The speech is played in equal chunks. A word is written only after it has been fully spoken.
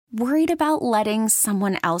Worried about letting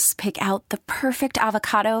someone else pick out the perfect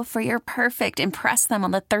avocado for your perfect impress them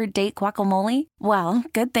on the third date guacamole? Well,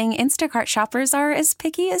 good thing Instacart shoppers are as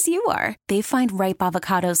picky as you are. They find ripe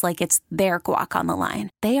avocados like it's their guac on the line.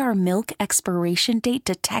 They are milk expiration date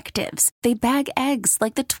detectives. They bag eggs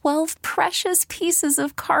like the 12 precious pieces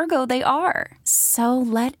of cargo they are. So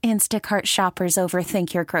let Instacart shoppers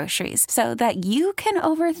overthink your groceries so that you can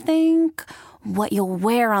overthink what you'll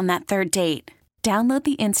wear on that third date. Download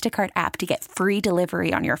the Instacart app to get free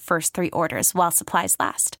delivery on your first 3 orders while supplies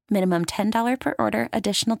last. Minimum $10 per order.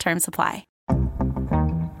 Additional terms apply.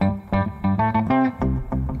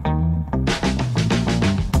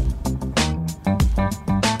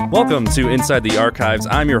 Welcome to Inside the Archives.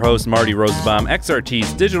 I'm your host, Marty Rosenbaum,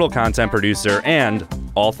 XRT's digital content producer and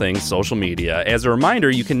all things social media. As a reminder,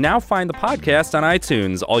 you can now find the podcast on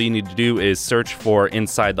iTunes. All you need to do is search for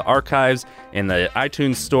Inside the Archives in the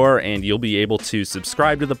iTunes store, and you'll be able to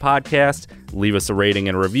subscribe to the podcast, leave us a rating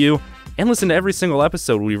and a review, and listen to every single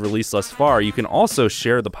episode we've released thus far. You can also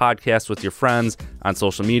share the podcast with your friends on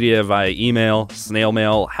social media via email, snail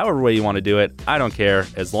mail, however way you want to do it. I don't care.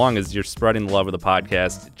 As long as you're spreading the love of the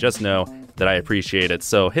podcast, just know that I appreciate it.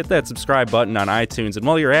 So hit that subscribe button on iTunes, and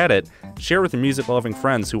while you're at it, share with your music-loving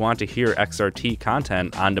friends who want to hear XRT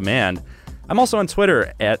content on demand. I'm also on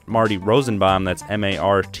Twitter at Marty Rosenbaum. That's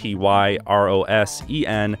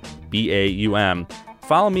MartyRosenbaum.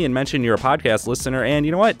 Follow me and mention you're a podcast listener, and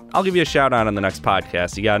you know what? I'll give you a shout out on the next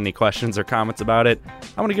podcast. You got any questions or comments about it?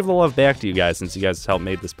 I want to give the love back to you guys since you guys helped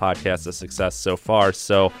make this podcast a success so far.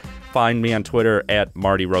 So find me on Twitter at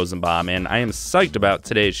Marty Rosenbaum, and I am psyched about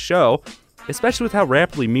today's show, especially with how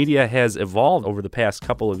rapidly media has evolved over the past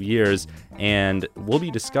couple of years, and we'll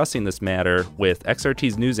be discussing this matter with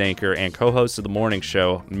XRT's news anchor and co-host of the morning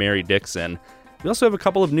show, Mary Dixon. We also have a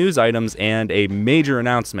couple of news items and a major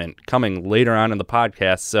announcement coming later on in the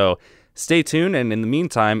podcast, so stay tuned, and in the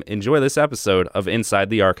meantime, enjoy this episode of Inside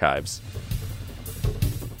the Archives.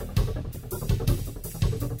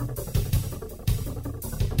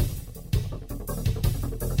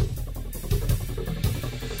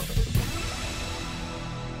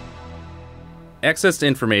 Access to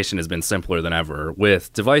information has been simpler than ever.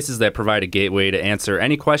 With devices that provide a gateway to answer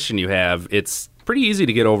any question you have, it's pretty easy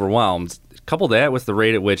to get overwhelmed. Couple that with the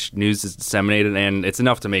rate at which news is disseminated, and it's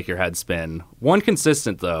enough to make your head spin. One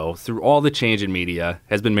consistent, though, through all the change in media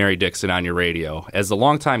has been Mary Dixon on your radio. As the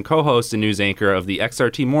longtime co-host and news anchor of the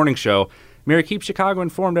XRT Morning Show, Mary keeps Chicago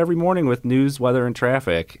informed every morning with news, weather, and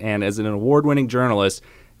traffic. And as an award-winning journalist,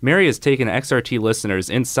 Mary has taken XRT listeners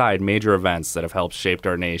inside major events that have helped shape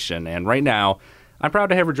our nation. And right now, I'm proud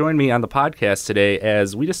to have her join me on the podcast today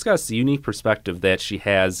as we discuss the unique perspective that she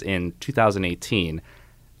has in 2018,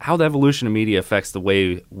 how the evolution of media affects the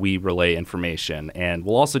way we relay information. And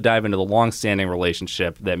we'll also dive into the long-standing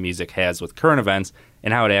relationship that music has with current events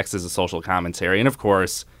and how it acts as a social commentary. And of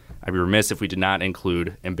course, I'd be remiss if we did not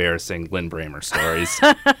include embarrassing Lynn Bramer stories.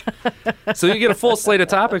 So you get a full slate of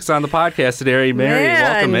topics on the podcast today. Mary,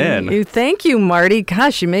 welcome in. Thank you, Marty.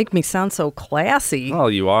 Gosh, you make me sound so classy. Oh,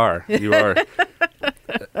 you are. You are.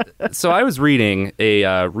 So I was reading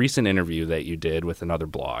a recent interview that you did with another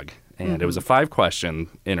blog, and it was a 5-question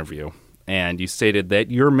interview. And you stated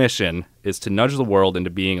that your mission is to nudge the world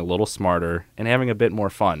into being a little smarter and having a bit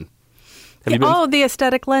more fun. The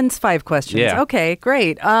Aesthetic Lens 5 questions. Yeah. Okay,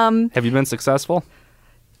 great. Have you been successful?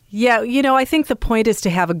 Yeah, I think the point is to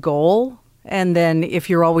have a goal. And then if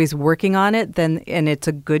you're always working on it, and it's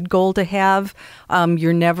a good goal to have,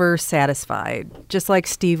 you're never satisfied. Just like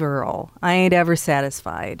Steve Earle. I ain't ever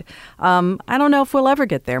satisfied. I don't know if we'll ever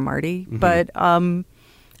get there, Marty, but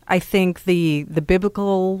I think the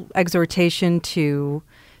biblical exhortation to,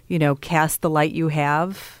 cast the light you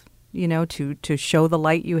have, to show the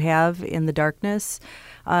light you have in the darkness,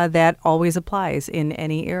 that always applies in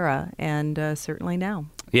any era, and certainly now.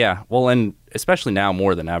 Yeah, well, and especially now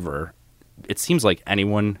more than ever, it seems like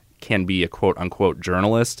anyone can be a quote-unquote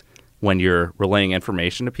journalist when you're relaying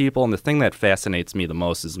information to people. And the thing that fascinates me the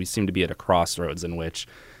most is we seem to be at a crossroads in which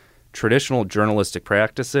traditional journalistic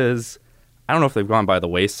practices, I don't know if they've gone by the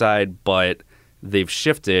wayside, but they've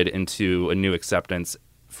shifted into a new acceptance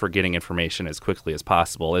for getting information as quickly as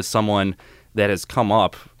possible. As someone that has come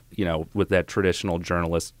up, with that traditional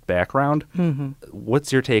journalist background,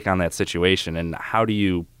 what's your take on that situation, and how do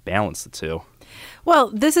you balance the two?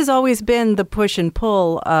 Well, this has always been the push and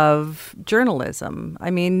pull of journalism.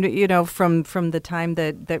 I mean, from the time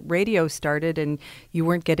that radio started and you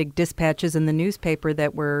weren't getting dispatches in the newspaper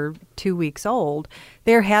that were 2 weeks old,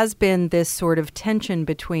 there has been this sort of tension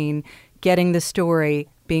between getting the story,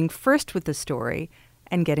 being first with the story,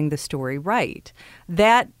 and getting the story right.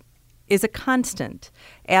 That is a constant,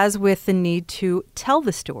 as with the need to tell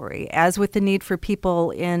the story, as with the need for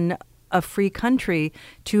people in a free country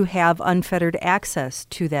to have unfettered access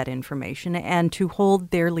to that information and to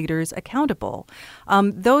hold their leaders accountable.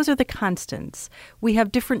 Those are the constants. We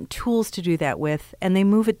have different tools to do that with, and they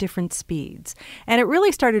move at different speeds. And it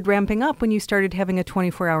really started ramping up when you started having a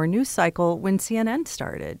 24-hour news cycle when CNN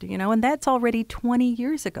started, and that's already 20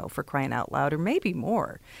 years ago, for crying out loud, or maybe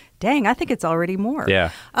more. Dang, I think it's already more.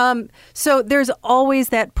 Yeah. So there's always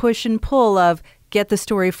that push and pull of get the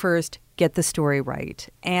story first, get the story right.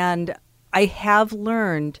 And I have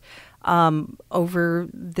learned over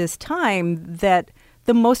this time that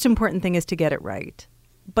the most important thing is to get it right.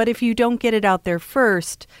 But if you don't get it out there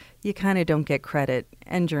first, you kind of don't get credit,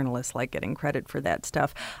 and journalists like getting credit for that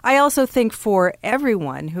stuff. I also think for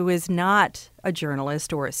everyone who is not a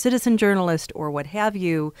journalist or a citizen journalist or what have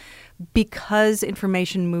you, because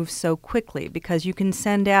information moves so quickly, because you can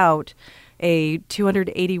send out a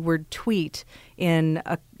 280-word tweet in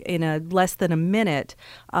a less than a minute,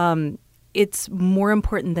 it's more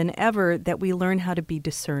important than ever that we learn how to be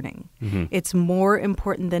discerning. Mm-hmm. It's more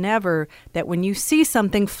important than ever that when you see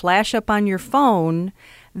something flash up on your phone,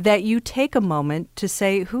 that you take a moment to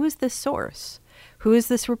say, who is this source? Who is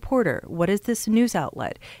this reporter? What is this news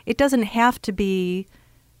outlet? It doesn't have to be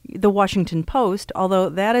the Washington Post, although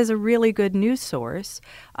that is a really good news source.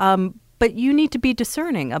 But you need to be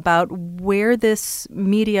discerning about where this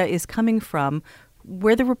media is coming from,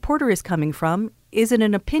 where the reporter is coming from. Is it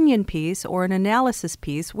an opinion piece or an analysis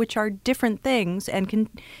piece, which are different things and can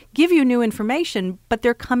give you new information, but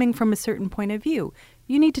they're coming from a certain point of view?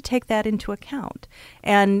 You need to take that into account.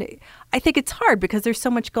 And I think it's hard because there's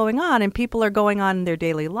so much going on and people are going on in their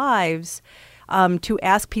daily lives, to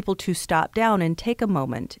ask people to stop down and take a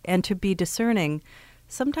moment and to be discerning.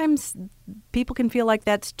 Sometimes people can feel like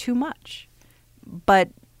that's too much. But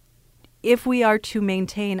if we are to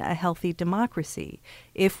maintain a healthy democracy,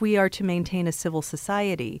 if we are to maintain a civil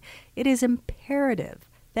society, it is imperative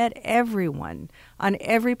that everyone on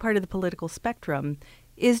every part of the political spectrum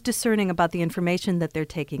is discerning about the information that they're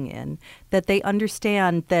taking in, that they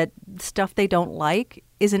understand that stuff they don't like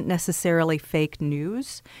isn't necessarily fake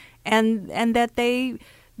news, and that they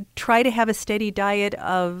try to have a steady diet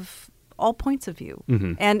of all points of view,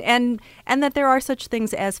 mm-hmm. and that there are such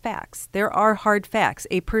things as facts. There are hard facts.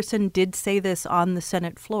 A person did say this on the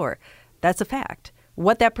Senate floor. That's a fact.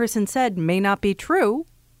 What that person said may not be true,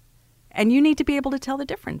 and you need to be able to tell the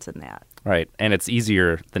difference in that. Right, and it's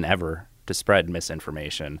easier than ever to spread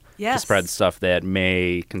misinformation, yes. to spread stuff that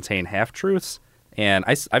may contain half-truths. And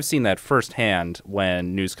I've seen that firsthand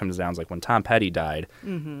when news comes down, like when Tom Petty died.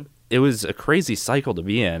 Mm-hmm. It was a crazy cycle to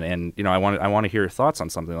be in, and I want to hear your thoughts on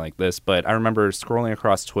something like this. But I remember scrolling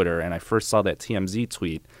across Twitter, and I first saw that TMZ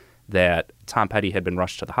tweet that Tom Petty had been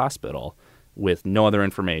rushed to the hospital with no other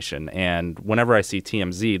information. And whenever I see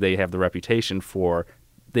TMZ, they have the reputation for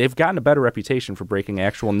they've gotten a better reputation for breaking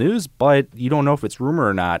actual news, but you don't know if it's rumor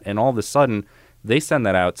or not. And all of a sudden, they send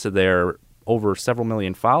that out to their over several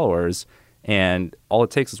million followers, and all it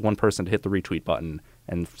takes is one person to hit the retweet button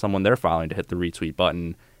and someone they're following to hit the retweet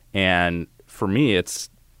button. And for me, it's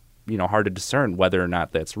hard to discern whether or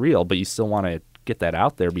not that's real, but you still want to get that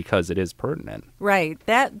out there because it is pertinent. Right.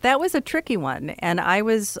 That was a tricky one. And I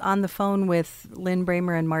was on the phone with Lynn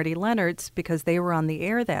Bramer and Marty Lennertz because they were on the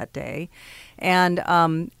air that day. And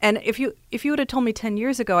if you would have told me 10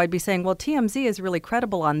 years ago, I'd be saying, well, TMZ is really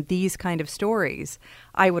credible on these kind of stories.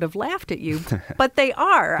 I would have laughed at you, but they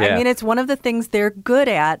are. Yeah. I mean, it's one of the things they're good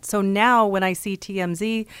at. So now when I see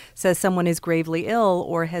TMZ says someone is gravely ill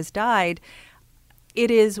or has died, it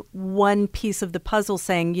is one piece of the puzzle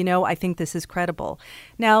saying, I think this is credible.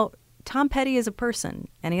 Now, Tom Petty is a person,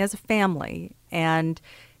 and he has a family. And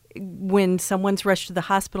when someone's rushed to the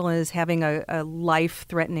hospital and is having a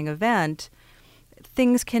life-threatening event,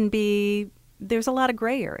 things can be, there's a lot of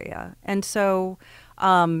gray area. And so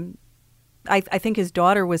I think his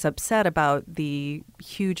daughter was upset about the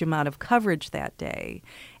huge amount of coverage that day.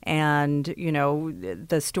 And,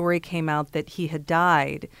 the story came out that he had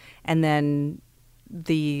died, and then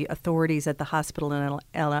the authorities at the hospital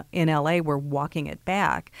in L.A. were walking it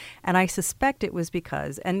back. And I suspect it was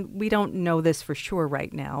because, and we don't know this for sure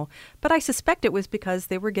right now, but I suspect it was because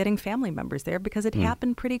they were getting family members there because it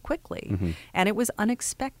happened pretty quickly. Mm-hmm. And it was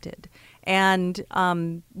unexpected. And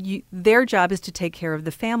their job is to take care of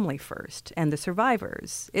the family first and the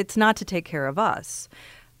survivors. It's not to take care of us.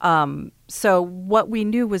 So what we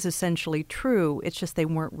knew was essentially true. It's just they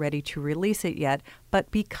weren't ready to release it yet. But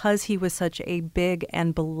because he was such a big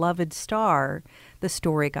and beloved star, the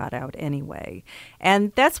story got out anyway.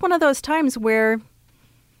 And that's one of those times where,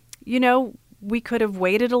 we could have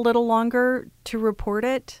waited a little longer to report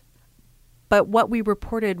it, but what we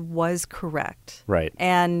reported was correct. Right.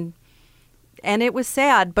 And it was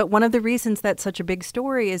sad, but one of the reasons that's such a big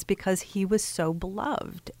story is because he was so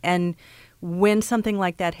beloved. And when something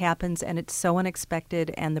like that happens and it's so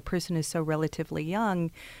unexpected and the person is so relatively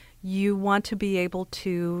young, you want to be able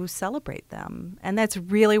to celebrate them. And that's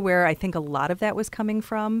really where I think a lot of that was coming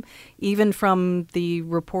from, even from the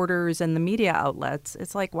reporters and the media outlets.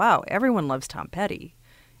 It's like, wow, everyone loves Tom Petty.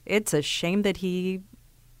 It's a shame that he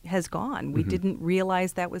has gone. We didn't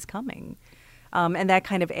realize that was coming. And that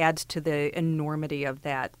kind of adds to the enormity of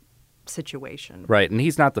that situation. Right. And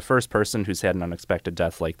he's not the first person who's had an unexpected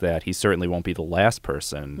death like that. He certainly won't be the last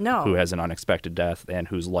person who has an unexpected death and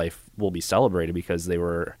whose life will be celebrated because they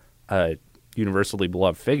were a universally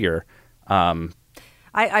beloved figure.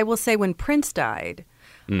 I will say when Prince died,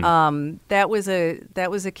 that was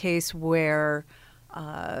a case where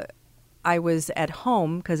I was at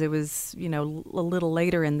home because it was, a little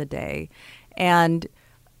later in the day. And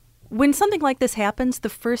when something like this happens, the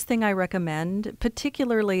first thing I recommend,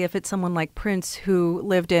 particularly if it's someone like Prince who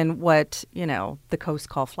lived in what, the coast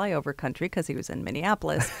call flyover country because he was in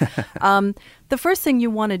Minneapolis, the first thing you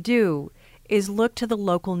want to do is look to the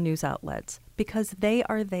local news outlets because they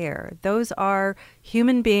are there. Those are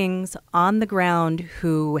human beings on the ground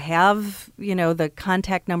who have, the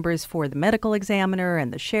contact numbers for the medical examiner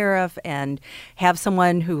and the sheriff and have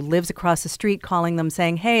someone who lives across the street calling them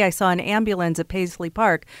saying, hey, I saw an ambulance at Paisley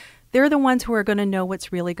Park. They're the ones who are going to know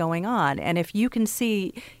what's really going on. And if you can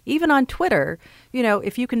see, even on Twitter,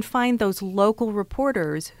 if you can find those local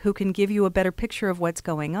reporters who can give you a better picture of what's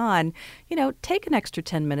going on, take an extra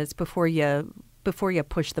 10 minutes before you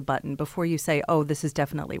push the button, before you say, oh, this is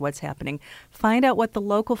definitely what's happening. Find out what the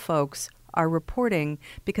local folks are reporting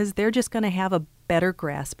because they're just going to have a better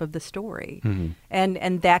grasp of the story.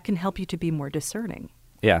 And that can help you to be more discerning.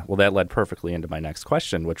 Yeah, well, that led perfectly into my next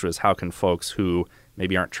question, which was how can folks who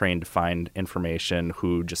maybe aren't trained to find information,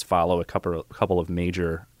 who just follow a couple of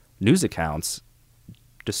major news accounts,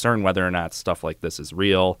 discern whether or not stuff like this is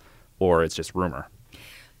real or it's just rumor?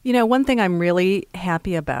 One thing I'm really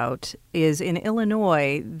happy about is in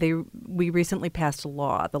Illinois, we recently passed a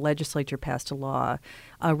law, the legislature passed a law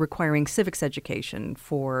requiring civics education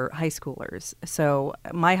for high schoolers. So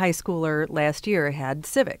my high schooler last year had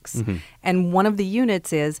civics. And one of the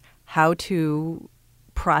units is how to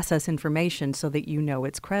process information so that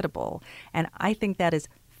it's credible. And I think that is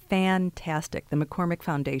fantastic. The McCormick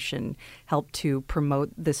Foundation helped to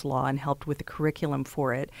promote this law and helped with the curriculum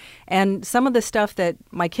for it. And some of the stuff that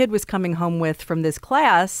my kid was coming home with from this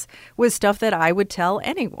class was stuff that I would tell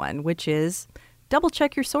anyone, which is double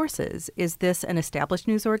check your sources. Is this an established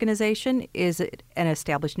news organization? Is it an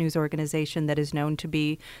established news organization that is known to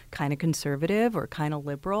be kind of conservative or kind of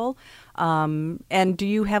liberal? And do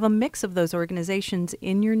you have a mix of those organizations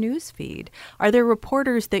in your news feed? Are there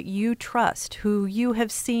reporters that you trust who you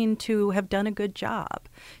have seen to have done a good job?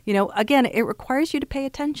 Again, it requires you to pay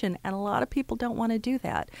attention, and a lot of people don't want to do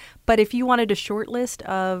that. But if you wanted a short list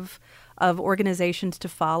of organizations to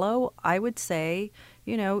follow, I would say,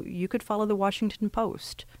 you could follow the Washington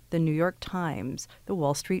Post, the New York Times, the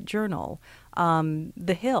Wall Street Journal,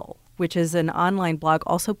 The Hill, which is an online blog,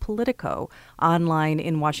 also Politico, online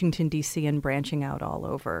in Washington, D.C. and branching out all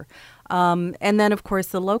over. And then, of course,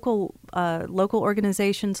 the local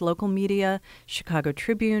organizations, local media, Chicago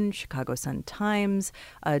Tribune, Chicago Sun-Times,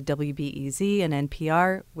 WBEZ and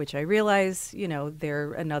NPR, which I realize,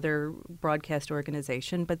 they're another broadcast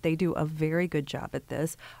organization, but they do a very good job at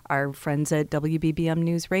this. Our friends at WBBM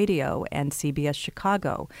News Radio and CBS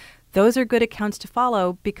Chicago. Those are good accounts to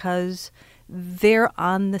follow because they're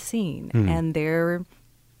on the scene and they're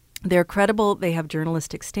credible. They have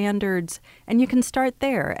journalistic standards, and you can start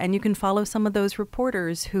there, and you can follow some of those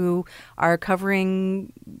reporters who are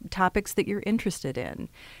covering topics that you're interested in.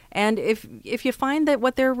 And if you find that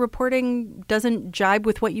what they're reporting doesn't jibe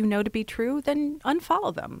with what you know to be true, then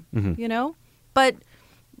unfollow them. But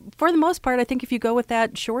for the most part, I think if you go with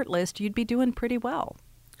that short list, you'd be doing pretty well.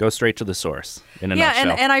 Go straight to the source in a nutshell.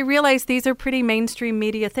 Yeah, and I realize these are pretty mainstream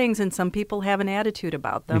media things, and some people have an attitude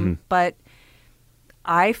about them, but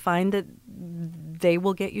I find that they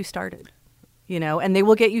will get you started, and they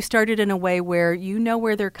will get you started in a way where you know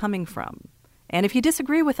where they're coming from. And if you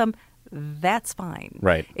disagree with them, that's fine.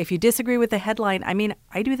 Right. If you disagree with the headline,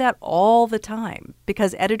 I do that all the time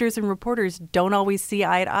because editors and reporters don't always see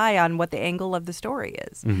eye to eye on what the angle of the story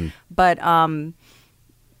is.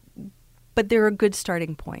 But they're a good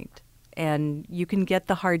starting point, and you can get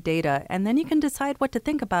the hard data, and then you can decide what to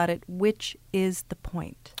think about it, which is the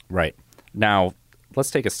point. Right. Now, let's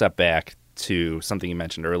take a step back to something you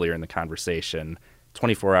mentioned earlier in the conversation,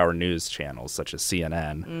 24-hour news channels such as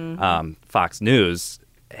CNN, Fox News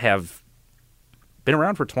have been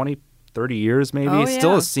around for 20, 30 years maybe. Oh,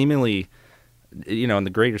 Still yeah. is seemingly, in the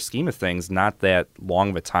greater scheme of things, not that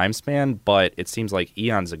long of a time span, but it seems like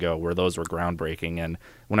eons ago where those were groundbreaking. And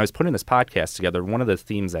when I was putting this podcast together, one of the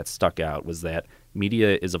themes that stuck out was that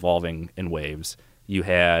media is evolving in waves. You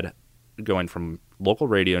had going from local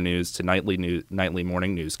radio news to nightly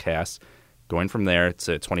morning newscasts, going from there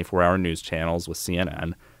to 24-hour news channels with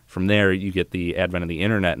CNN. From there, you get the advent of the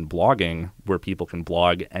internet and blogging, where people can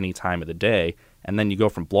blog any time of the day. And then you go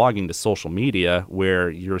from blogging to social media, where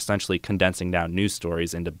you're essentially condensing down news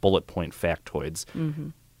stories into bullet point factoids. Mm-hmm.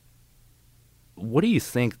 What do you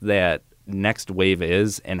think that next wave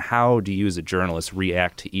is, and how do you as a journalist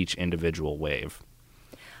react to each individual wave?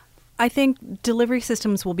 I think delivery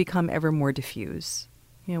systems will become ever more diffuse.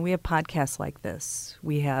 We have podcasts like this.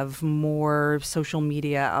 We have more social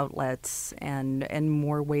media outlets and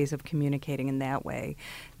more ways of communicating in that way.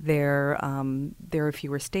 There are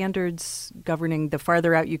fewer standards governing. The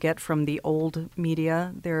farther out you get from the old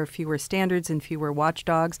media, there are fewer standards and fewer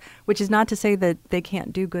watchdogs, which is not to say that they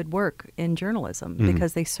can't do good work in journalism,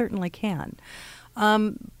 because they certainly can.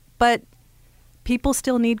 But people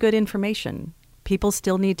still need good information. People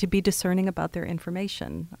still need to be discerning about their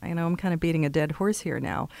information. I know I'm kind of beating a dead horse here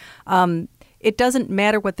now. It doesn't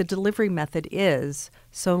matter what the delivery method is,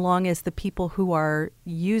 so long as the people who are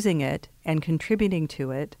using it and contributing to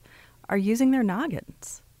it are using their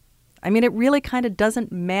noggins. I mean, it really kind of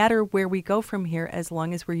doesn't matter where we go from here as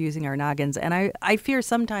long as we're using our noggins. And I fear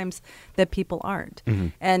sometimes that people aren't. Mm-hmm.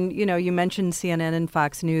 And, you mentioned CNN and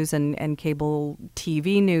Fox News and cable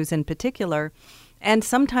TV news in particular. And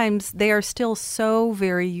sometimes they are still so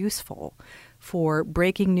very useful for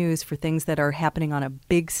breaking news, for things that are happening on a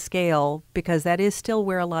big scale, because that is still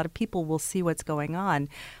where a lot of people will see what's going on.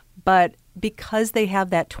 But because they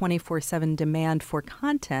have that 24/7 demand for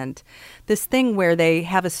content, this thing where they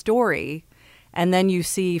have a story and then you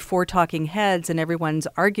see 4 talking heads and everyone's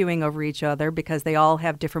arguing over each other because they all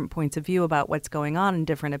have different points of view about what's going on and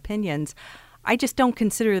different opinions, I just don't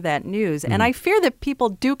consider that news. And I fear that people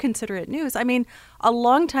do consider it news. I mean, a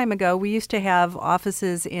long time ago, we used to have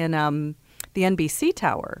offices in the NBC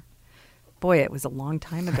tower. Boy, it was a long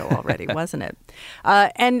time ago already, wasn't it?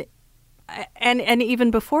 And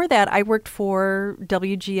even before that, I worked for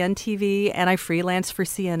WGN-TV, and I freelanced for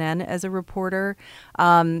CNN as a reporter.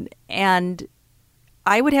 And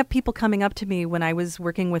I would have people coming up to me when I was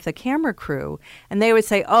working with a camera crew, and they would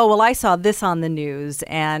say, "Oh, well, I saw this on the news,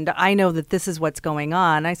 and I know that this is what's going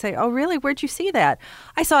on." I say, "Oh, really? Where'd you see that?"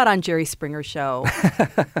 "I saw it on Jerry Springer show."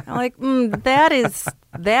 I'm like, that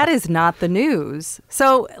is not the news.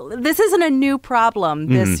 So this isn't a new problem,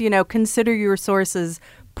 this, consider your sources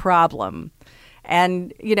problem.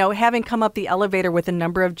 And, having come up the elevator with a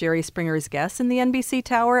number of Jerry Springer's guests in the NBC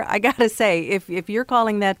tower, I got to say, if you're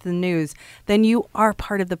calling that the news, then you are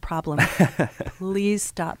part of the problem. Please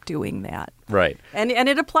stop doing that. Right. And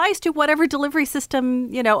it applies to whatever delivery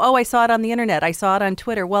system, oh, I saw it on the internet. I saw it on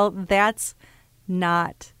Twitter. Well, that's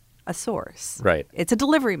not a source. Right. It's a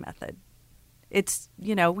delivery method. It's,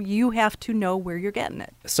 you have to know where you're getting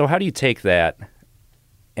it. So how do you take that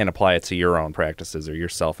and apply it to your own practices or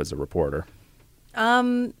yourself as a reporter?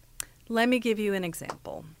 Let me give you an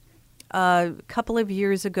example. A couple of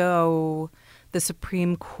years ago, the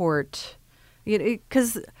Supreme Court,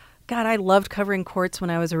 because, God, I loved covering courts when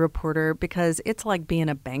I was a reporter because it's like being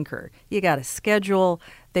a banker. You got a schedule.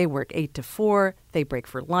 They work 8 to 4. They break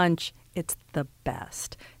for lunch. It's the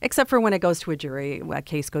best, except for when it goes to a jury. A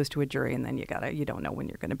case goes to a jury, and then you don't know when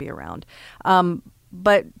you're going to be around.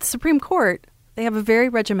 But Supreme Court, they have a very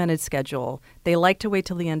regimented schedule. They like to wait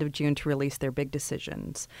till the end of June to release their big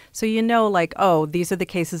decisions. So these are the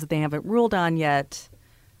cases that they haven't ruled on yet.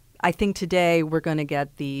 I think today we're going to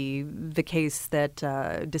get the case that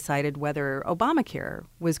decided whether Obamacare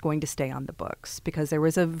was going to stay on the books, because there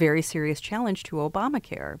was a very serious challenge to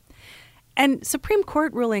Obamacare. And Supreme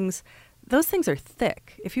Court rulings, those things are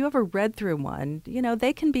thick. If you ever read through one,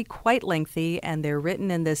 they can be quite lengthy, and they're written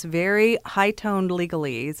in this very high-toned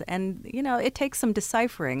legalese, and, it takes some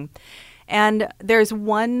deciphering. And there's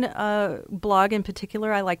one blog in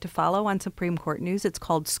particular I like to follow on Supreme Court news. It's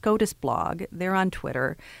called SCOTUS Blog. They're on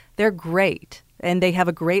Twitter. They're great, and they have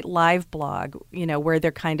a great live blog, where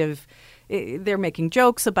they're making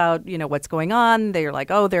jokes about, what's going on. They're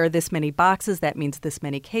like, oh, there are this many boxes. That means this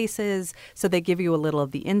many cases. So they give you a little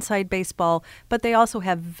of the inside baseball. But they also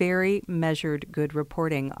have very measured, good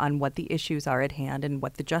reporting on what the issues are at hand and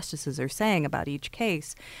what the justices are saying about each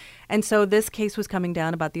case. And so this case was coming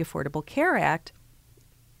down about the Affordable Care Act.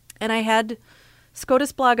 And I had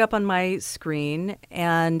SCOTUS blog up on my screen,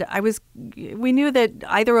 and we knew that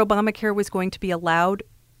either Obamacare was going to be allowed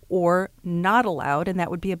or not allowed, and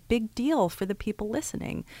that would be a big deal for the people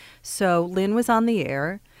listening. So Lynn was on the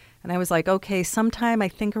air, and I was like, okay, sometime I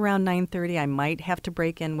think around 9:30 I might have to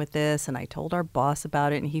break in with this. And I told our boss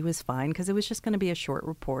about it, and he was fine because it was just going to be a short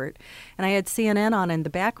report. And I had CNN on in the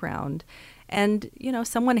background. And,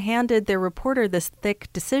 someone handed their reporter this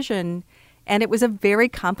thick decision, and it was a very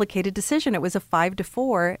complicated decision. It was a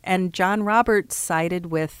 5-4, and John Roberts sided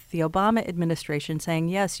with the Obama administration saying,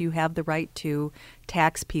 yes, you have the right to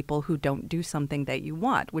tax people who don't do something that you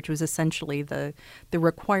want, which was essentially the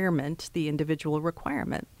requirement, the individual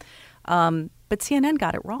requirement. But CNN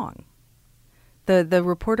got it wrong. The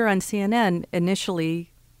reporter on CNN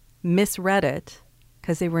initially misread it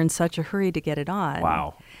because they were in such a hurry to get it on.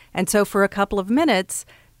 Wow. And so for a couple of minutes,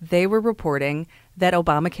 they were reporting that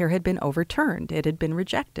Obamacare had been overturned. It had been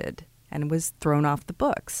rejected and was thrown off the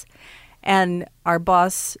books. And our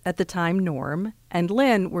boss at the time, Norm, and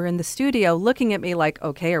Lynn were in the studio looking at me like,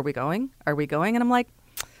 okay, are we going? Are we going? And I'm like,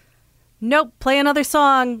 nope, play another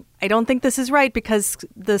song. I don't think this is right, because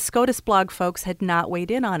the SCOTUS blog folks had not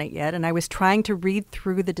weighed in on it yet. And I was trying to read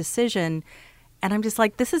through the decision, and I'm just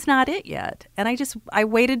like, this is not it yet. And I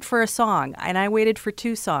waited for a song, and I waited for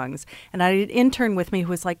 2 songs. And I had an intern with me who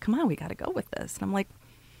was like, come on, we got to go with this. And I'm like,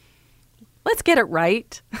 let's get it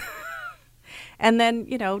right. And then,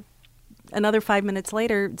 another 5 minutes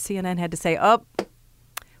later, CNN had to say, oh,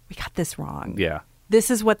 we got this wrong. Yeah. This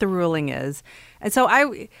is what the ruling is. And so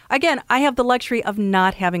I have the luxury of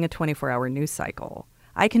not having a 24-hour news cycle.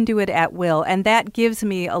 I can do it at will. And that gives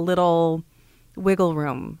me a little wiggle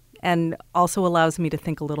room and also allows me to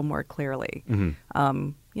think a little more clearly.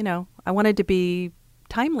 Mm-hmm. I wanted to be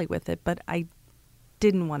timely with it, but I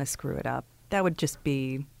didn't want to screw it up. That would just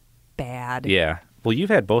be bad. Yeah. Well,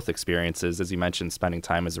 you've had both experiences, as you mentioned, spending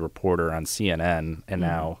time as a reporter on CNN and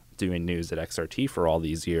now doing news at XRT for all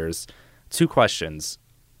these years. 2 questions.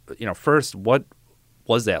 First, what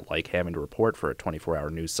was that like, having to report for a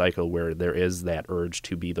 24-hour news cycle where there is that urge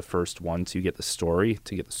to be the first one to get the story,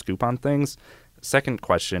 to get the scoop on things? Second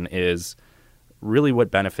question is, really what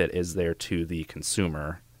benefit is there to the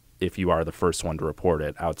consumer if you are the first one to report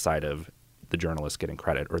it, outside of the journalist getting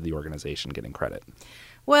credit or the organization getting credit?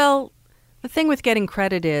 Well, the thing with getting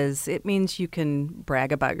credit is it means you can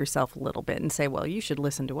brag about yourself a little bit and say, well, you should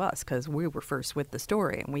listen to us because we were first with the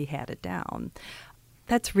story and we had it down.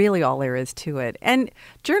 That's really all there is to it. And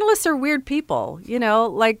journalists are weird people,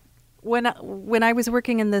 like when I was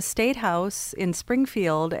working in the State House in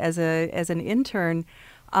Springfield as an intern,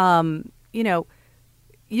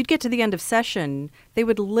 you'd get to the end of session, they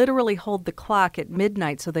would literally hold the clock at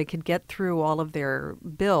midnight so they could get through all of their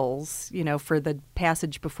bills, for the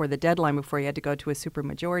passage before the deadline, before you had to go to a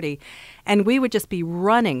supermajority. And we would just be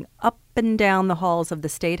running up and down the halls of the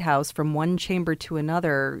State House from one chamber to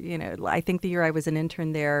another. I think the year I was an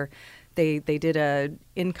intern there, they did a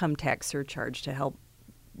income tax surcharge to help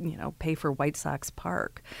pay for White Sox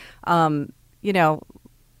Park.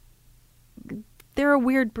 They're a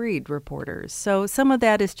weird breed, reporters. So some of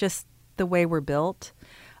that is just the way we're built.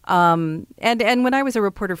 And when I was a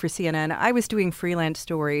reporter for CNN, I was doing freelance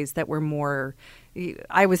stories that were more,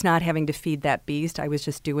 I was not having to feed that beast. I was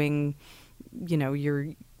just doing, your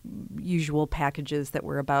usual packages that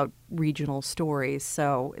were about regional stories.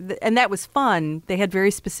 So, and that was fun. They had very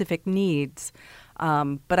specific needs.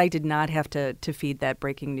 But I did not have to feed that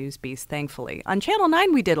breaking news beast, thankfully. On Channel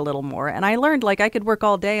 9, we did a little more, and I learned, I could work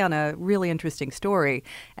all day on a really interesting story,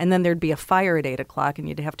 and then there'd be a fire at 8 o'clock, and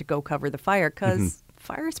you'd have to go cover the fire, because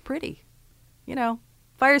fire's pretty.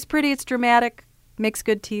 Fire's pretty, it's dramatic, makes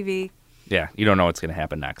good TV. Yeah, you don't know what's going to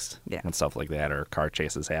happen next when stuff like that or car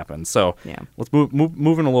chases happen. So let's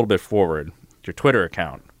moving a little bit forward. Your Twitter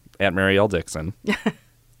account, @MaryL.Dixon,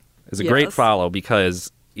 is a great follow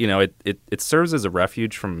because it serves as a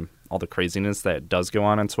refuge from all the craziness that does go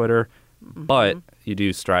on Twitter, but you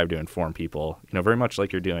do strive to inform people, very much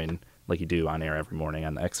like you're doing, like you do on air every morning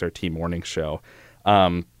on the XRT morning show.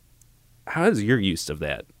 How has your use of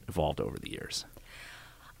that evolved over the years?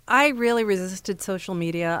 I really resisted social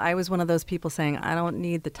media. I was one of those people saying, I don't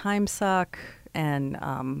need the time suck,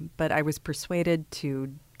 but I was persuaded to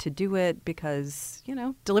do it because,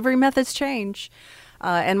 delivery methods change.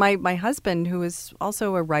 And my husband, who is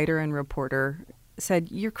also a writer and reporter, said,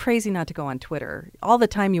 you're crazy not to go on Twitter. All the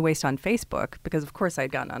time you waste on Facebook, because of course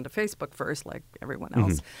I'd gotten onto Facebook first like everyone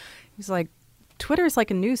else. He's like, Twitter is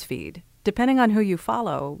like a news feed. Depending on who you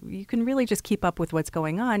follow, you can really just keep up with what's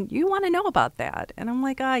going on. You want to know about that. And I'm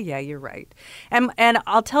like, yeah, you're right. And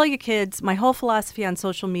I'll tell you, kids, my whole philosophy on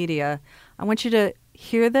social media, I want you to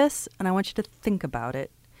hear this and I want you to think about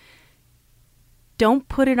it. Don't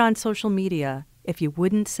put it on social media if you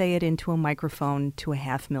wouldn't say it into a microphone to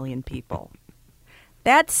 500,000 people.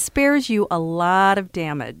 That spares you a lot of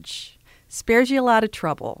damage, spares you a lot of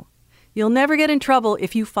trouble. You'll never get in trouble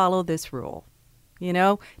if you follow this rule. You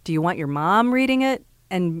know, do you want your mom reading it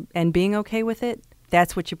and being okay with it?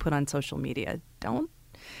 That's what you put on social media.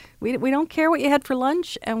 We don't care what you had for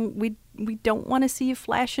lunch, and we don't want to see you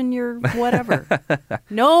flashing your whatever.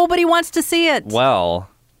 Nobody wants to see it. Well,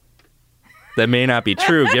 that may not be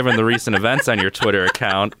true given the recent events on your Twitter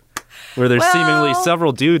account, where there's seemingly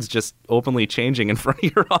several dudes just openly changing in front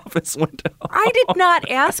of your office window. I did not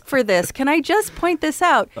ask for this. Can I just point this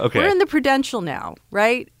out? Okay. We're in the Prudential now,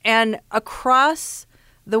 right? And across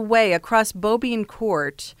the way, across Beaubien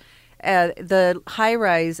Court, the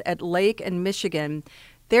high-rise at Lake and Michigan,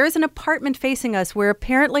 there is an apartment facing us where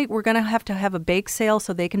apparently we're going to have a bake sale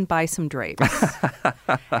so they can buy some drapes.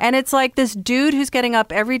 And it's like this dude who's getting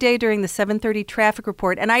up every day during the 7:30 traffic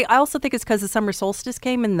report. And I also think it's because the summer solstice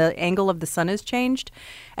came and the angle of the sun has changed.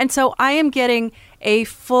 And so I am getting a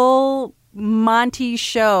full Monty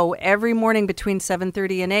show every morning between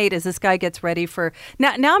 7:30 and 8 as this guy gets ready for...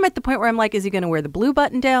 Now I'm at the point where I'm like, is he going to wear the blue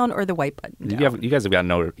button down or the white button down? You guys have gotten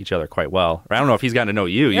to know each other quite well. I don't know if he's gotten to know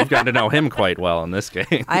you. You've gotten to know him quite well in this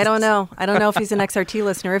game. I don't know. I don't know if he's an XRT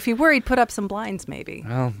listener. If he were, he'd put up some blinds maybe.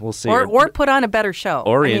 Well, we'll see. Or put on a better show.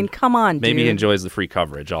 Or I mean, come on, dude. Maybe he enjoys the free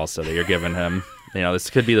coverage also that you're giving him. You know, this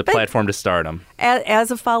could be the platform to start him. As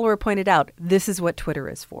a follower pointed out, this is what Twitter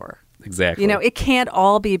is for. Exactly. You know, it can't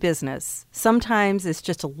all be business. Sometimes it's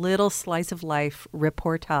just a little slice of life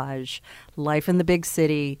reportage, life in the big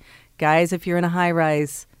city. Guys, if you're in a high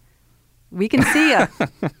rise, we can see you.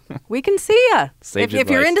 We can see you. If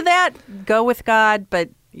you're into that, go with God. But,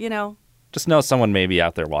 you know. Just know someone may be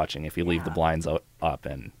out there watching if you leave the blinds up,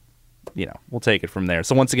 and, you know, we'll take it from there.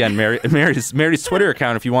 So once again, Mary's Twitter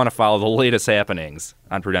account, if you want to follow the latest happenings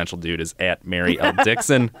on Prudential Dude, is at Mary L.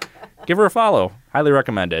 Dixon. Give her a follow. Highly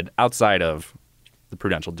recommended, outside of the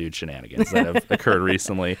Prudential Dude shenanigans that have occurred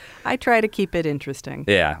recently. I try to keep it interesting.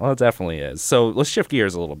 Yeah, well, it definitely is. So let's shift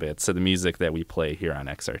gears a little bit to the music that we play here on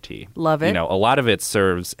XRT. Love it. You know, a lot of it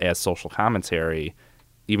serves as social commentary,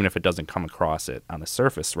 even if it doesn't come across it on the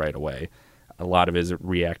surface right away. A lot of it is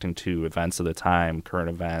reacting to events of the time, current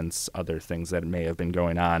events, other things that may have been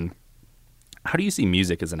going on. How do you see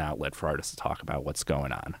music as an outlet for artists to talk about what's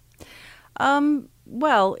going on?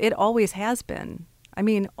 Well, it always has been. I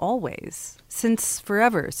mean, always. Since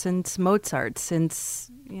forever. Since Mozart. Since,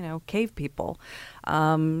 you know, cave people.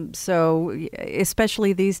 So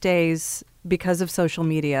especially these days, because of social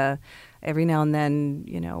media, every now and then,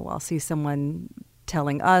 you know, I'll see someone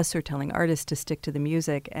telling us or telling artists to stick to the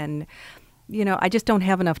music. And, you know, I just don't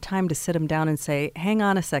have enough time to sit them down and say, hang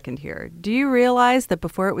on a second here. Do you realize that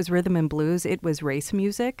before it was rhythm and blues, it was race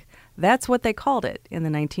music? That's what they called it in the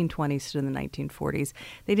 1920s to the 1940s.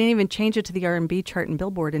 They didn't even change it to the R&B chart in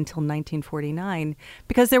Billboard until 1949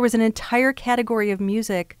 because there was an entire category of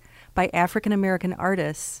music by African-American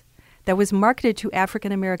artists that was marketed to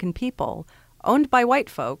African-American people, owned by white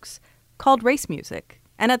folks, called race music.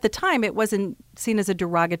 And at the time, it wasn't seen as a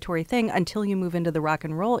derogatory thing until you move into the rock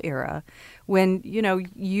and roll era when, you know,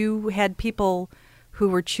 you had people who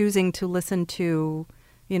were choosing to listen to,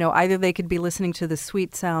 you know, either they could be listening to the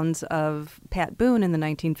sweet sounds of Pat Boone in the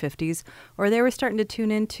 1950s, or they were starting to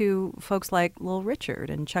tune into folks like Little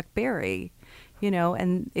Richard and Chuck Berry, you know,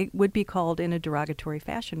 and it would be called in a derogatory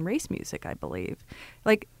fashion race music, I believe.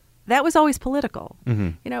 Like, that was always political. Mm-hmm.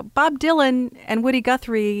 You know, Bob Dylan and Woody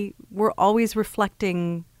Guthrie were always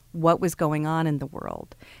reflecting what was going on in the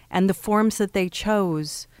world. And the forms that they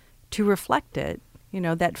chose to reflect it, you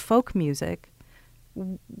know, that folk music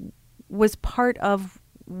was part of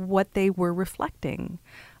what they were reflecting.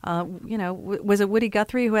 You know, was it Woody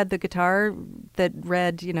Guthrie who had the guitar that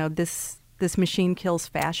read, you know, this machine kills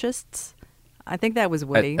fascists? I think that was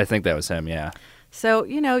Woody. I think that was him, yeah. So,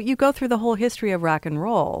 you know, you go through the whole history of rock and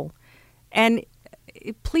roll, and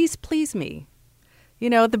Please Please Me. You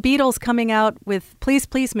know, the Beatles coming out with Please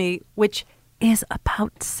Please Me, which is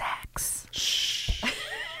about sex. Shh.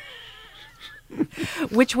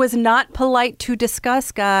 Which was not polite to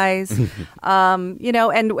discuss, guys. You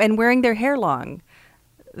know, and wearing their hair long.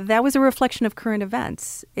 That was a reflection of current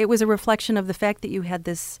events. It was a reflection of the fact that you had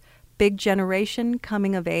this big generation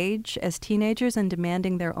coming of age as teenagers and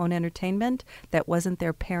demanding their own entertainment that wasn't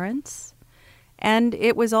their parents'. And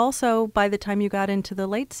it was also, by the time you got into the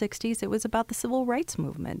late 60s, it was about the civil rights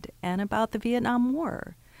movement and about the Vietnam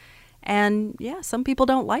War. And, yeah, some people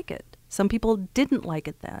don't like it. Some people didn't like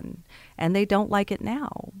it then, and they don't like it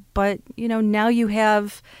now. But, now you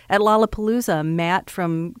have at Lollapalooza, Matt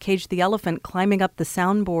from Cage the Elephant climbing up the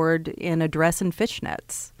soundboard in a dress and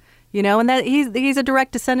fishnets. And that he's a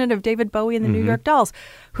direct descendant of David Bowie and the New York Dolls,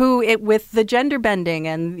 who, with the gender bending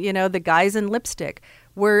and, the guys in lipstick,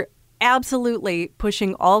 were absolutely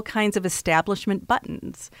pushing all kinds of establishment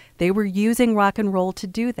buttons. They were using rock and roll to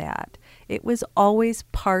do that. It was always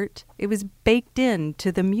it was baked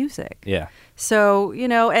into the music. Yeah. So,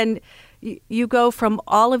 and you go from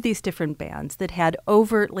all of these different bands that had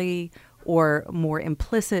overtly or more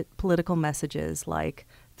implicit political messages like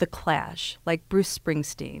The Clash, like Bruce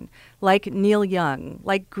Springsteen, like Neil Young,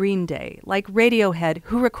 like Green Day, like Radiohead,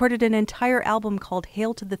 who recorded an entire album called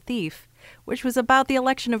Hail to the Thief, which was about the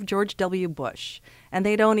election of George W. Bush, and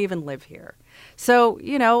they don't even live here. So,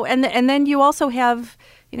 and then you also have,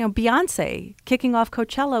 Beyonce kicking off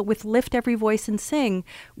Coachella with Lift Every Voice and Sing,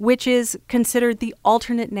 which is considered the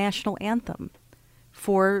alternate national anthem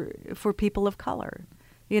for people of color.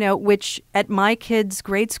 Which at my kids'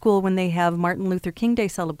 grade school, when they have Martin Luther King Day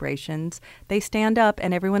celebrations, they stand up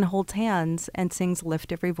and everyone holds hands and sings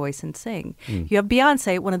Lift Every Voice and Sing. You have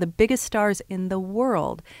Beyonce, one of the biggest stars in the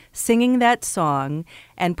world, singing that song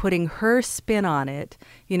and putting her spin on it,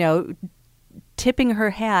 tipping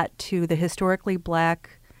her hat to the historically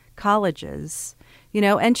black colleges.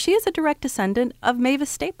 And she is a direct descendant of Mavis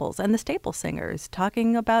Staples and the Staple Singers,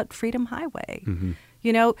 talking about Freedom Highway.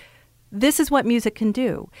 This is what music can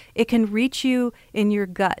do. It can reach you in your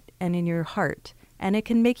gut and in your heart, and it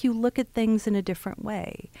can make you look at things in a different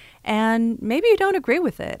way. And maybe you don't agree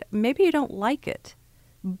with it. Maybe you don't like it.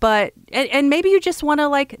 But and maybe you just want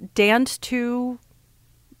to dance to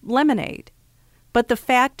Lemonade. But the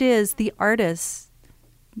fact is, the artists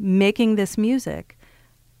making this music,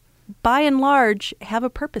 by and large, have a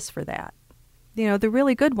purpose for that. The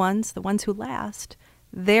really good ones, the ones who last,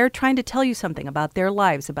 they're trying to tell you something about their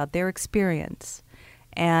lives, about their experience.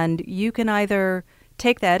 And you can either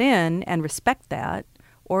take that in and respect that,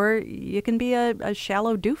 or you can be a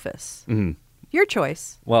shallow doofus. Mm-hmm. Your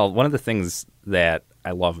choice. Well, one of the things that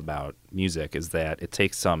I love about music is that it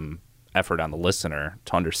takes some effort on the listener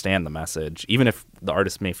to understand the message, even if the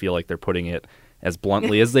artist may feel like they're putting it as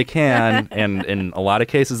bluntly as they can, and in a lot of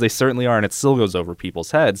cases they certainly are, and it still goes over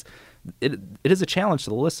people's heads. It is a challenge to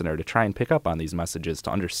the listener to try and pick up on these messages, to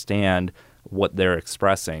understand what they're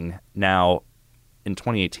expressing. Now, in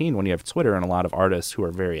 2018, when you have Twitter and a lot of artists who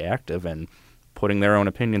are very active and putting their own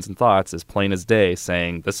opinions and thoughts as plain as day,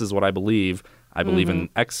 saying, this is what I believe in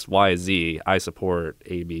X, Y, Z, I support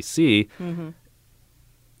A, B, C.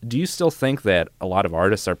 Do you still think that a lot of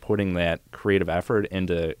artists are putting that creative effort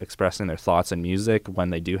into expressing their thoughts in music when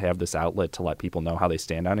they do have this outlet to let people know how they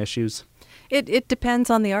stand on issues? It depends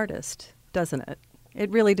on the artist, doesn't it? It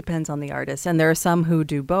really depends on the artist. And there are some who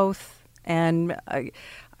do both. And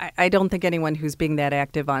I don't think anyone who's being that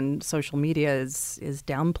active on social media is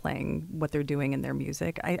downplaying what they're doing in their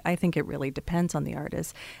music. I think it really depends on the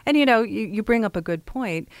artist. And, you bring up a good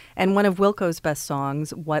point. And one of Wilco's best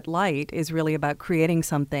songs, What Light, is really about creating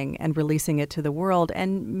something and releasing it to the world.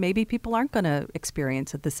 And maybe people aren't going to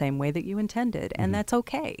experience it the same way that you intended. And that's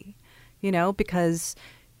okay, because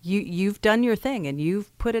you've done your thing and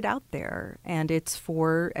you've put it out there, and it's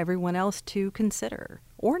for everyone else to consider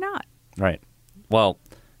or not. Right. Well,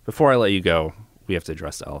 before I let you go, we have to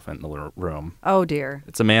address the elephant in the room. Oh, dear.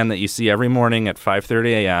 It's a man that you see every morning at 5:30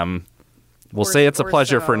 a.m. We'll say it's a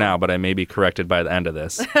pleasure for now, but I may be corrected by the end of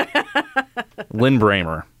this. Lynn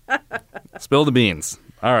Bramer. Spill the beans.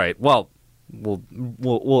 All right. Well,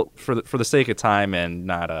 we'll for the sake of time and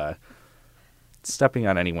not stepping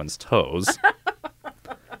on anyone's toes.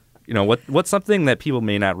 What's something that people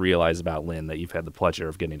may not realize about Lynn that you've had the pleasure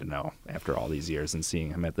of getting to know after all these years and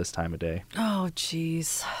seeing him at this time of day? Oh,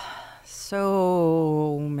 geez.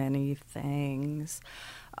 So many things.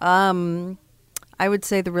 I would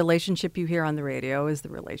say the relationship you hear on the radio is the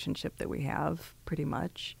relationship that we have, pretty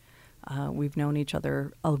much. We've known each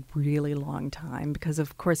other a really long time because,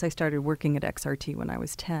 of course, I started working at XRT when I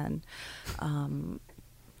was 10.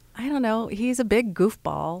 I don't know. He's a big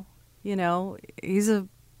goofball. He's a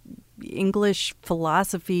English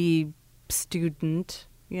philosophy student,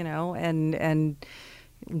 and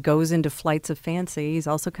goes into flights of fancy. He's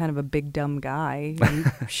also kind of a big dumb guy. He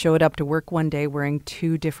showed up to work one day wearing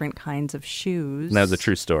 2 different kinds of shoes. And that was a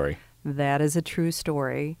true story. That is a true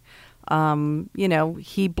story.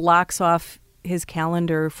 He blocks off his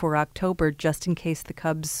calendar for October just in case the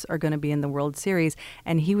Cubs are going to be in the World Series.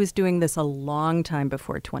 And he was doing this a long time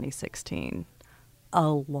before 2016. A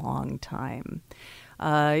long time.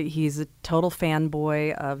 He's a total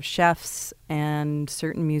fanboy of chefs and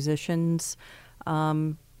certain musicians.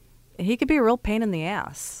 He could be a real pain in the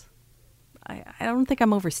ass. I don't think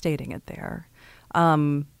I'm overstating it there.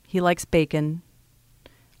 He likes bacon,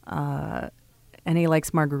 and he likes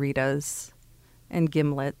margaritas and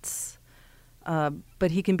gimlets.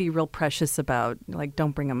 But he can be real precious about, like,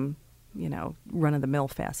 don't bring him, run-of-the-mill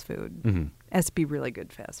fast food. Mm-hmm. It has to be really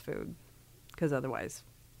good fast food, because otherwise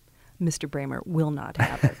Mr. Bramer will not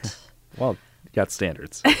have it. Well, you got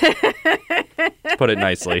standards. Put it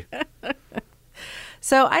nicely.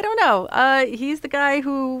 So I don't know. He's the guy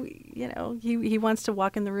who, he wants to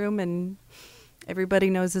walk in the room and everybody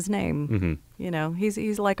knows his name. Mm-hmm.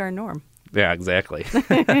 He's like our Norm. Yeah, exactly.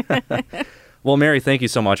 Well, Mary, thank you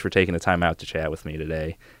so much for taking the time out to chat with me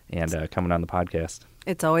today and coming on the podcast.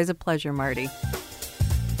 It's always a pleasure, Marty.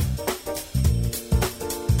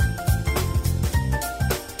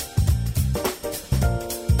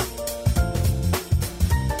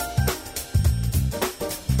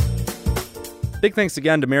 Big thanks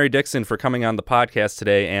again to Mary Dixon for coming on the podcast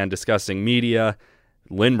today and discussing media,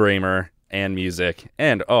 Lynn Bramer, and music,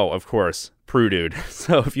 and, of course, Prue Dude.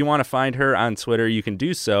 So if you want to find her on Twitter, you can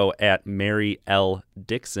do so at Mary L.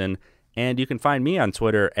 Dixon, and you can find me on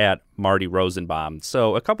Twitter at Marty Rosenbaum.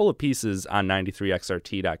 So a couple of pieces on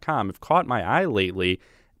 93xrt.com have caught my eye lately,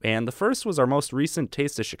 and the first was our most recent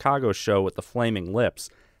Taste of Chicago show with the Flaming Lips.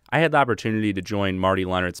 I had the opportunity to join Marty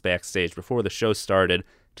Leonard's backstage before the show started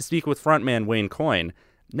to speak with frontman Wayne Coyne.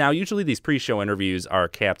 Now, usually these pre-show interviews are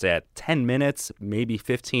capped at 10 minutes, maybe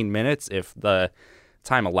 15 minutes if the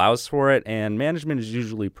time allows for it, and management is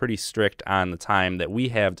usually pretty strict on the time that we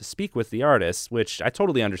have to speak with the artists, which I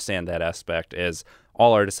totally understand that aspect, as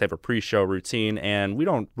all artists have a pre-show routine, and we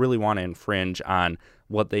don't really want to infringe on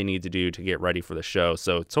what they need to do to get ready for the show,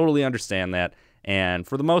 so totally understand that, and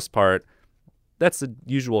for the most part, that's the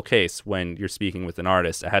usual case when you're speaking with an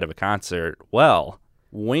artist ahead of a concert. Well,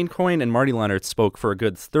 Wayne Coyne and Marty Leonard spoke for a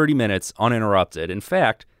good 30 minutes uninterrupted. In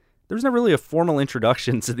fact, there was not really a formal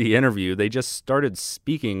introduction to the interview. They just started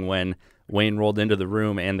speaking when Wayne rolled into the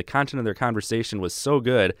room, and the content of their conversation was so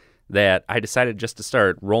good that I decided just to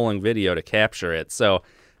start rolling video to capture it. So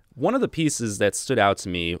one of the pieces that stood out to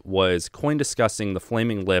me was Coyne discussing the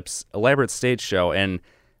Flaming Lips elaborate stage show and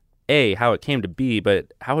how it came to be,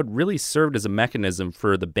 but how it really served as a mechanism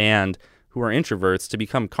for the band who are introverts to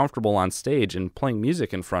become comfortable on stage and playing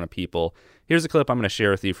music in front of people. Here's a clip I'm going to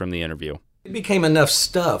share with you from the interview. It became enough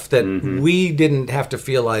stuff that we didn't have to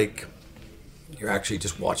feel like you're actually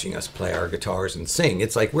just watching us play our guitars and sing.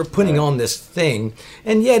 It's like we're putting on this thing,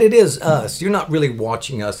 and yet it is us. You're not really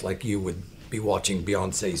watching us like you would be watching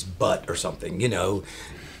Beyonce's butt or something,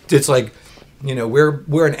 It's like,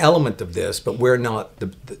 we're an element of this, but we're not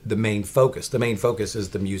the main focus. The main focus is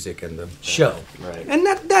the music and the show. Right. And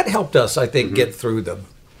that helped us, I think, get through the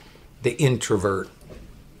introvert,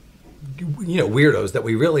 weirdos that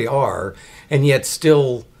we really are, and yet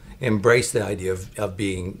still embrace the idea of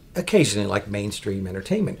being occasionally like mainstream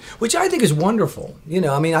entertainment, which I think is wonderful.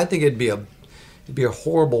 I think it'd be a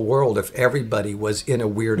horrible world if everybody was in a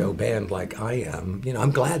weirdo band like I am.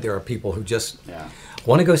 I'm glad there are people who just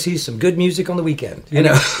want to go see some good music on the weekend,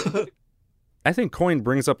 I think Coyne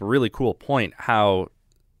brings up a really cool point, how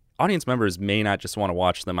audience members may not just want to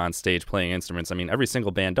watch them on stage playing instruments. I mean, every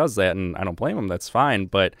single band does that, and I don't blame them, that's fine,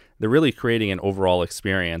 but they're really creating an overall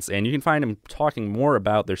experience. And you can find them talking more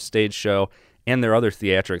about their stage show and their other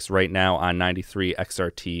theatrics right now on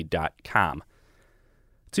 93xrt.com.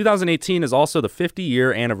 2018 is also the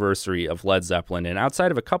 50-year anniversary of Led Zeppelin, and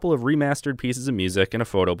outside of a couple of remastered pieces of music and a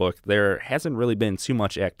photo book, there hasn't really been too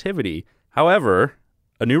much activity. However,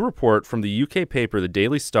 a new report from the UK paper The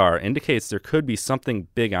Daily Star indicates there could be something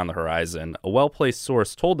big on the horizon. A well-placed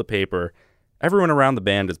source told the paper, "Everyone around the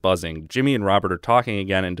band is buzzing. Jimmy and Robert are talking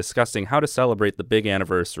again and discussing how to celebrate the big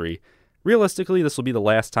anniversary. Realistically, this will be the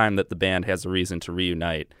last time that the band has a reason to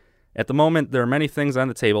reunite. At the moment, there are many things on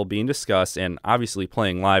the table being discussed, and obviously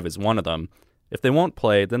playing live is one of them. If they won't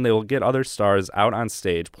play, then they will get other stars out on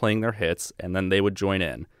stage playing their hits, and then they would join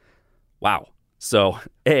in." Wow. So,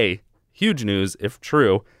 huge news if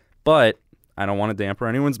true, but I don't want to damper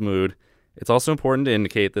anyone's mood. It's also important to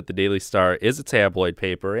indicate that the Daily Star is a tabloid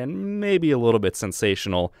paper and maybe a little bit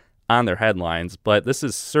sensational on their headlines, but this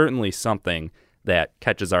is certainly something that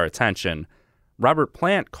catches our attention. Robert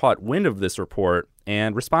Plant caught wind of this report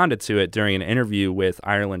and responded to it during an interview with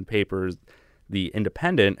Ireland paper The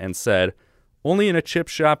Independent and said, "Only in a chip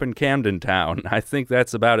shop in Camden Town. I think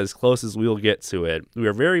that's about as close as we'll get to it. We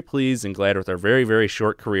are very pleased and glad with our very, very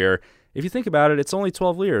short career. If you think about it, it's only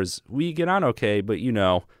 12 years. We get on okay, but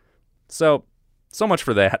So So much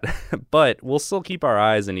for that. But we'll still keep our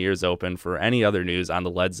eyes and ears open for any other news on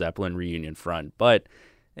the Led Zeppelin reunion front. But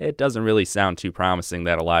it doesn't really sound too promising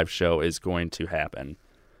that a live show is going to happen.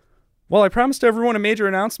 Well, I promised everyone a major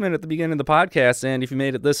announcement at the beginning of the podcast, and if you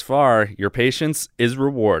made it this far, your patience is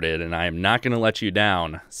rewarded, and I am not going to let you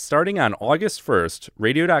down. Starting on August 1st,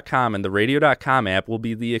 Radio.com and the Radio.com app will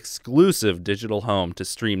be the exclusive digital home to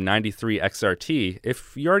stream 93XRT.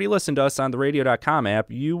 If you already listened to us on the Radio.com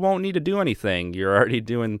app, you won't need to do anything. You'll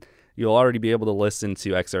already be able to listen to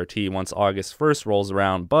XRT once August 1st rolls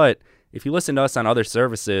around, but if you listen to us on other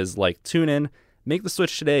services like TuneIn, make the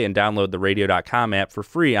switch today and download the Radio.com app for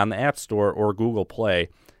free on the App Store or Google Play.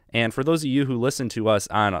 And for those of you who listen to us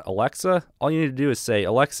on Alexa, all you need to do is say,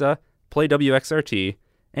 Alexa, play WXRT,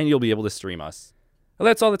 and you'll be able to stream us. Well,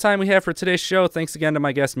 that's all the time we have for today's show. Thanks again to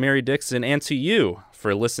my guest, Mary Dixon, and to you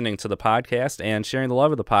for listening to the podcast and sharing the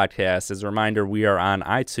love of the podcast. As a reminder, we are on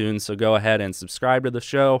iTunes, so go ahead and subscribe to the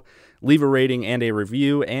show, leave a rating and a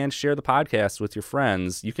review, and share the podcast with your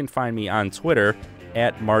friends. You can find me on Twitter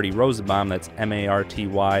at Marty Rosenbaum. That's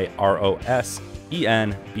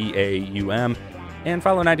MartyRosenbaum. And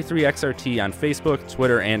follow 93XRT on Facebook,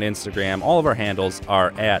 Twitter, and Instagram. All of our handles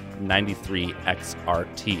are at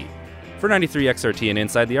 93XRT. For 93XRT and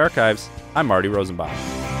Inside the Archives, I'm Marty Rosenbaum.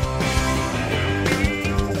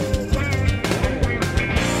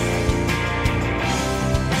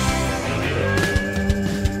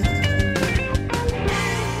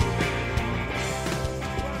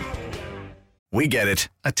 We get it.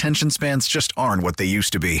 Attention spans just aren't what they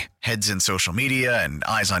used to be. Heads in social media and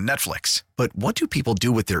eyes on Netflix. But what do people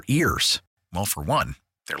do with their ears? Well, for one,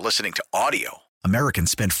 they're listening to audio. Americans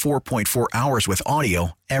spend 4.4 hours with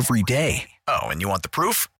audio every day. Oh, and you want the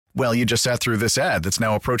proof? Well, you just sat through this ad that's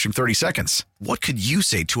now approaching 30 seconds. What could you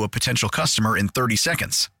say to a potential customer in 30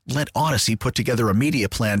 seconds? Let Odyssey put together a media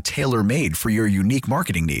plan tailor-made for your unique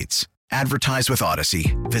marketing needs. Advertise with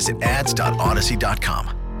Odyssey. Visit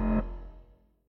ads.odyssey.com.